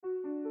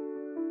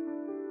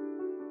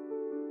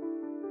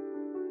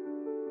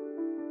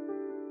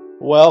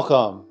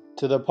Welcome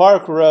to the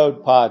Park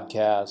Road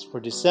Podcast for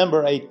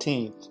December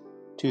 18th,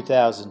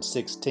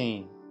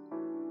 2016.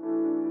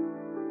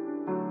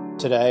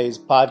 Today's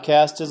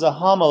podcast is a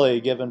homily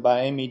given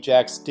by Amy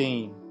Jack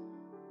Steen,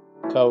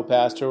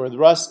 co-pastor with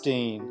Russ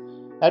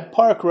Steen at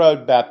Park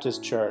Road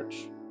Baptist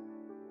Church.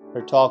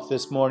 Her talk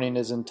this morning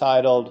is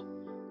entitled,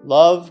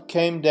 Love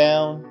Came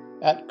Down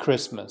at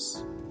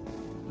Christmas.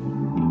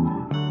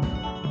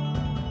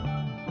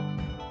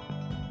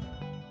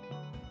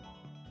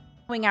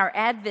 Our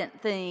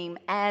Advent theme,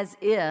 As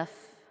If.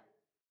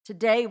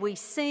 Today we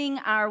sing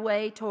our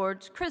way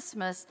towards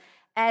Christmas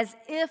as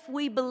if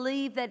we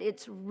believe that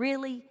it's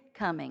really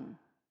coming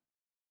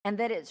and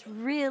that it's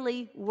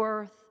really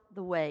worth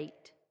the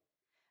wait.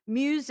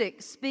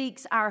 Music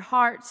speaks our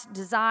heart's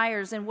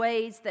desires in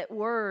ways that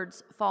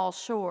words fall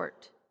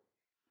short.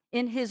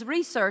 In his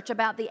research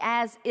about the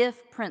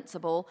as-if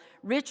principle,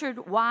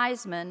 Richard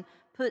Wiseman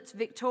puts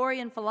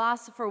Victorian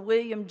philosopher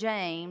William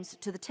James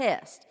to the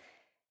test.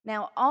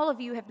 Now, all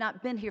of you have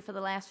not been here for the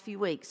last few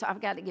weeks, so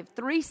I've got to give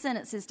 3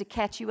 sentences to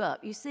catch you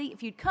up. You see,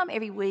 if you'd come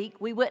every week,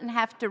 we wouldn't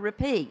have to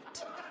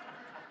repeat.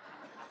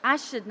 I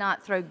should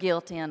not throw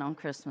guilt in on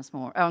Christmas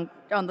on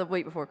the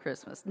week before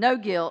Christmas. No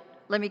guilt.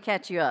 Let me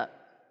catch you up.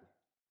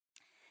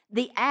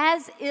 The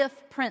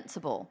as-if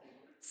principle,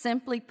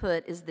 simply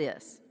put, is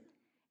this.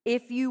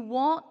 If you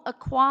want a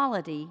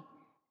quality,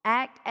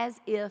 act as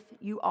if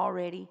you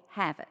already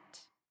have it.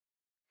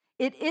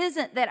 It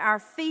isn't that our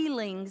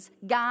feelings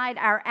guide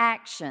our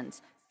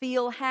actions.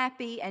 Feel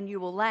happy and you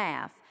will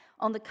laugh.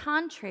 On the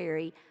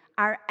contrary,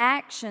 our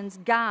actions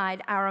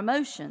guide our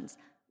emotions.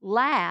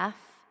 Laugh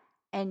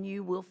and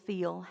you will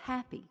feel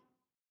happy.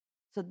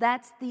 So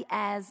that's the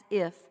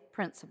as-if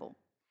principle.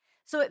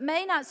 So it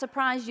may not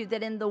surprise you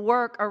that in the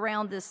work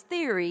around this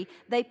theory,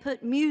 they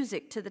put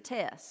music to the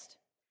test.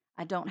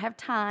 I don't have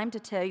time to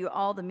tell you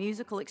all the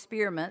musical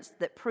experiments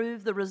that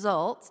prove the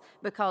results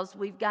because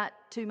we've got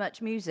too much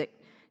music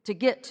to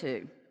get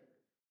to.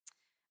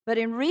 But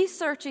in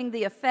researching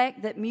the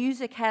effect that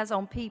music has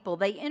on people,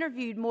 they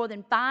interviewed more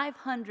than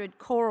 500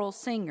 choral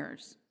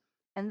singers,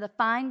 and the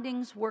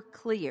findings were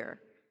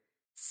clear.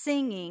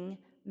 Singing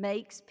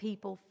makes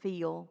people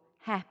feel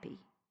happy.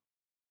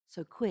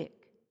 So quick,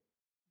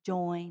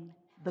 join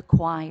the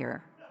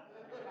choir.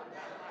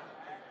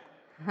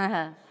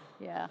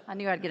 Yeah, I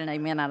knew I'd get an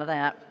amen out of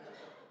that.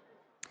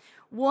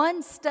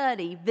 One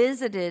study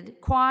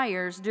visited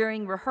choirs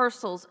during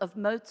rehearsals of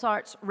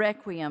Mozart's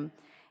Requiem,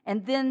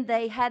 and then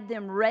they had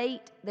them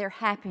rate their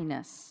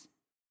happiness.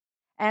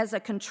 As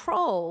a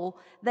control,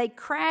 they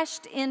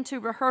crashed into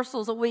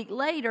rehearsals a week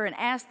later and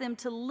asked them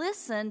to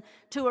listen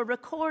to a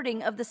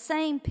recording of the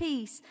same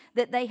piece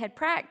that they had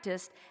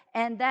practiced,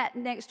 and that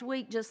next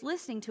week, just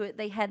listening to it,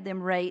 they had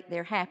them rate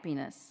their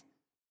happiness.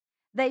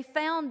 They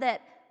found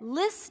that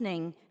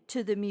listening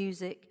to the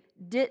music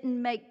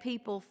didn't make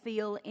people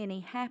feel any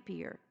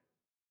happier,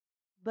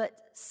 but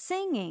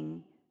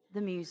singing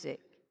the music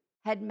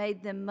had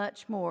made them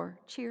much more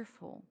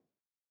cheerful.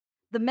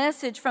 The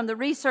message from the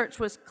research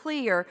was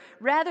clear.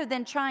 Rather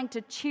than trying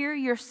to cheer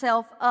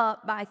yourself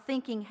up by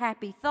thinking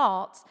happy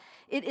thoughts,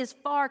 it is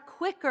far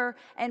quicker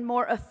and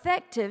more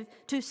effective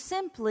to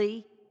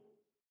simply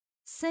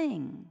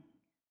sing.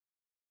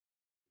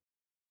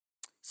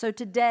 So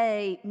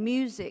today,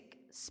 music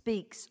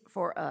speaks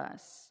for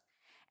us.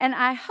 And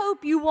I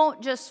hope you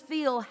won't just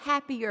feel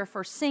happier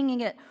for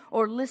singing it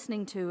or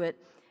listening to it,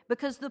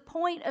 because the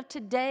point of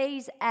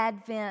today's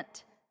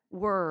Advent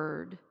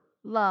word,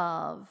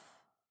 love,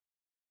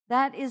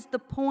 that is the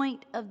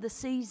point of the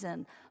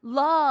season.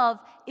 Love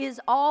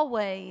is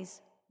always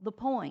the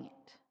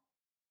point.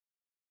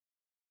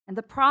 And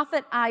the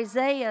prophet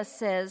Isaiah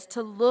says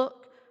to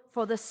look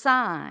for the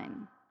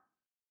sign,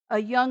 a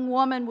young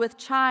woman with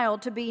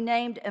child to be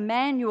named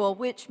Emmanuel,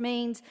 which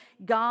means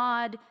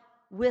God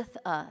with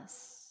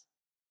us.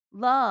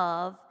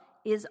 Love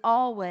is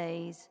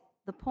always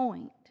the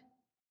point.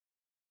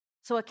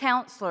 So a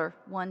counselor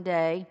one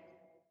day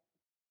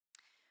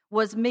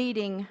was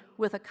meeting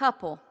with a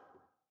couple,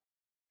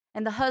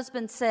 and the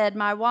husband said,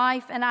 "My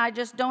wife and I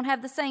just don't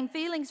have the same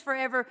feelings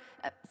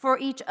for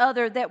each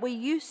other that we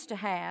used to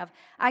have.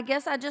 I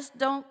guess I just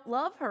don't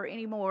love her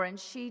anymore, and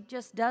she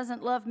just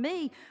doesn't love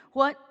me.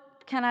 What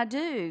can I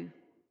do?"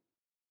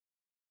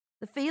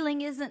 "The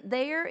feeling isn't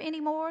there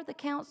anymore?" the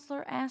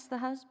counselor asked the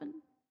husband.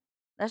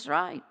 "That's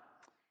right.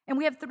 And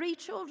we have 3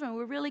 children.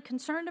 We're really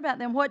concerned about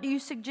them. What do you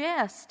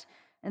suggest?"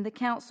 And the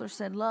counselor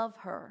said, "Love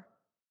her."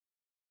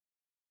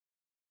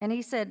 And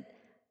he said,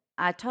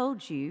 "I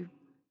told you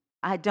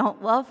I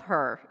don't love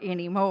her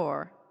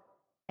anymore."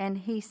 And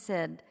he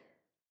said,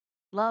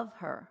 "Love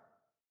her."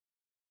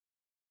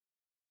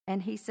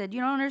 And he said,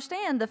 "You don't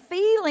understand. The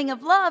feeling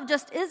of love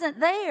just isn't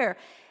there."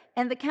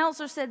 And the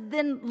counselor said,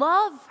 "Then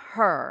love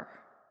her.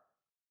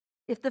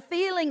 If the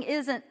feeling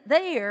isn't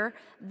there,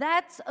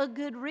 that's a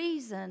good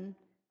reason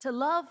to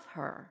love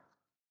her."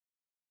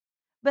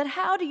 "But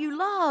how do you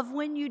love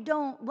when you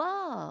don't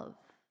love?"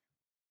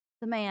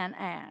 the man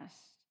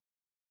asked.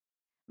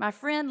 "My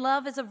friend,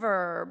 love is a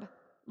verb.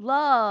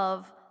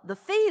 Love, the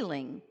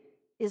feeling,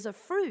 is a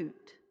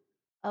fruit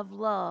of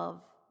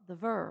love, the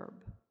verb.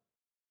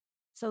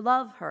 So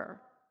love her,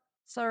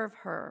 serve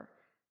her,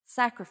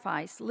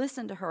 sacrifice,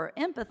 listen to her,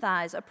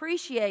 empathize,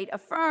 appreciate,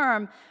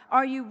 affirm.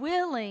 Are you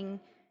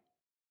willing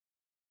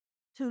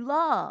to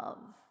love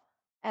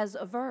as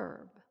a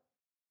verb?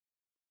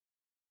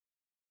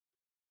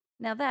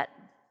 Now that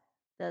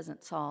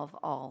doesn't solve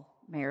all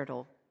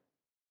marital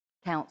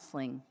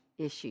counseling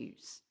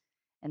issues,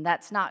 and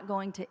that's not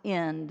going to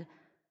end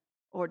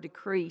or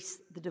decrease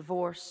the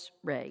divorce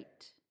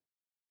rate.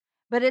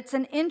 But it's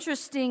an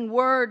interesting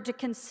word to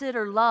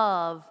consider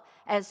love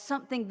as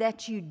something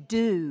that you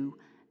do,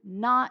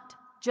 not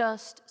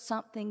just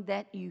something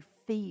that you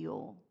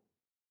feel.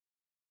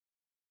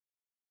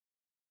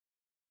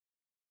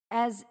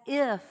 As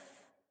if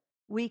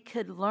we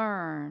could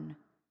learn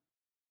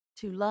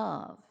to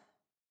love.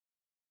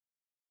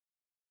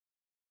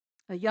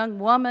 A young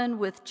woman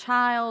with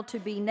child to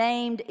be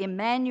named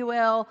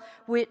Emmanuel,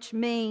 which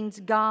means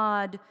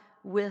God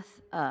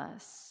with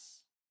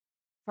us.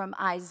 From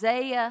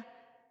Isaiah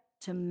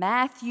to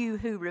Matthew,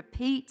 who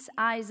repeats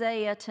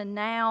Isaiah, to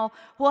now,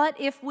 what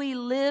if we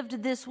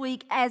lived this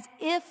week as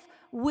if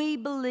we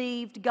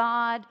believed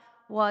God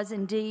was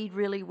indeed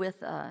really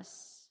with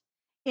us?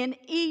 In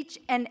each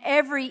and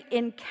every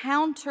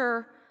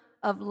encounter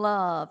of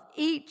love,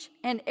 each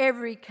and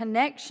every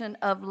connection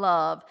of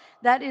love,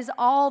 that is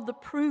all the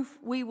proof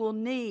we will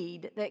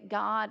need that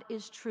God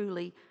is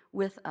truly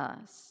with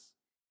us.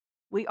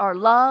 We are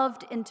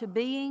loved into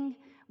being.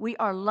 We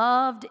are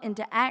loved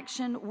into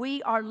action.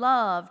 We are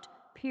loved,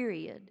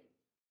 period.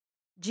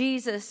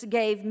 Jesus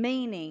gave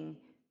meaning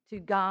to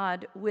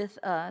God with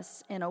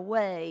us in a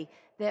way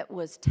that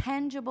was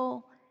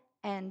tangible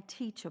and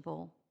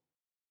teachable.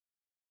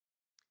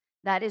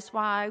 That is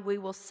why we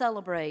will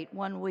celebrate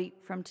 1 week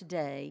from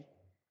today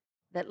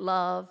that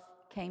love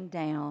came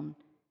down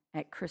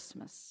at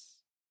Christmas.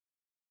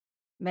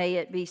 May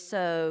it be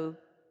so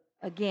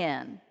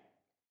again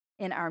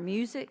in our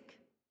music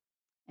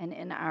and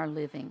in our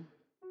living.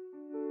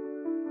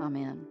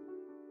 Amen.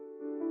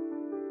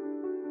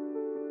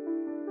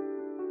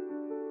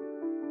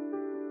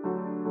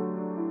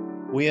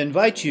 We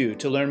invite you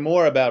to learn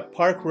more about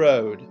Park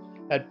Road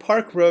at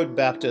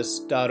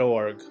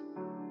parkroadbaptist.org.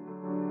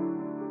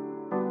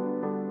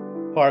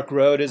 Park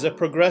Road is a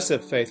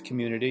progressive faith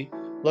community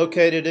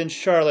located in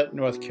Charlotte,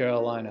 North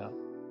Carolina,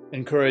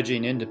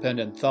 encouraging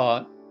independent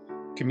thought,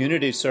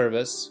 community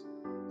service,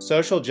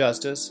 social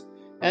justice,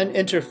 and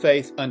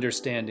interfaith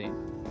understanding.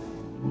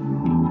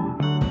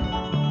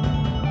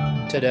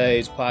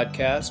 Today's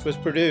podcast was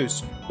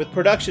produced with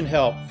production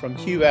help from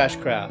Hugh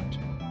Ashcraft,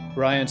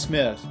 Brian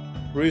Smith,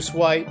 Bruce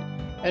White,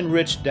 and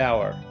Rich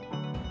Dower.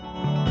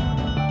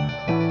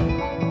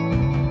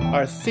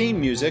 Our theme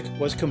music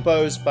was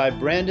composed by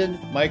Brandon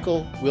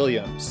Michael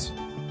Williams.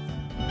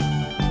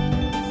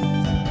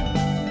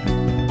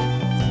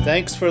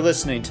 Thanks for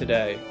listening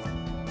today.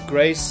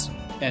 Grace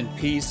and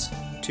peace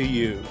to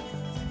you.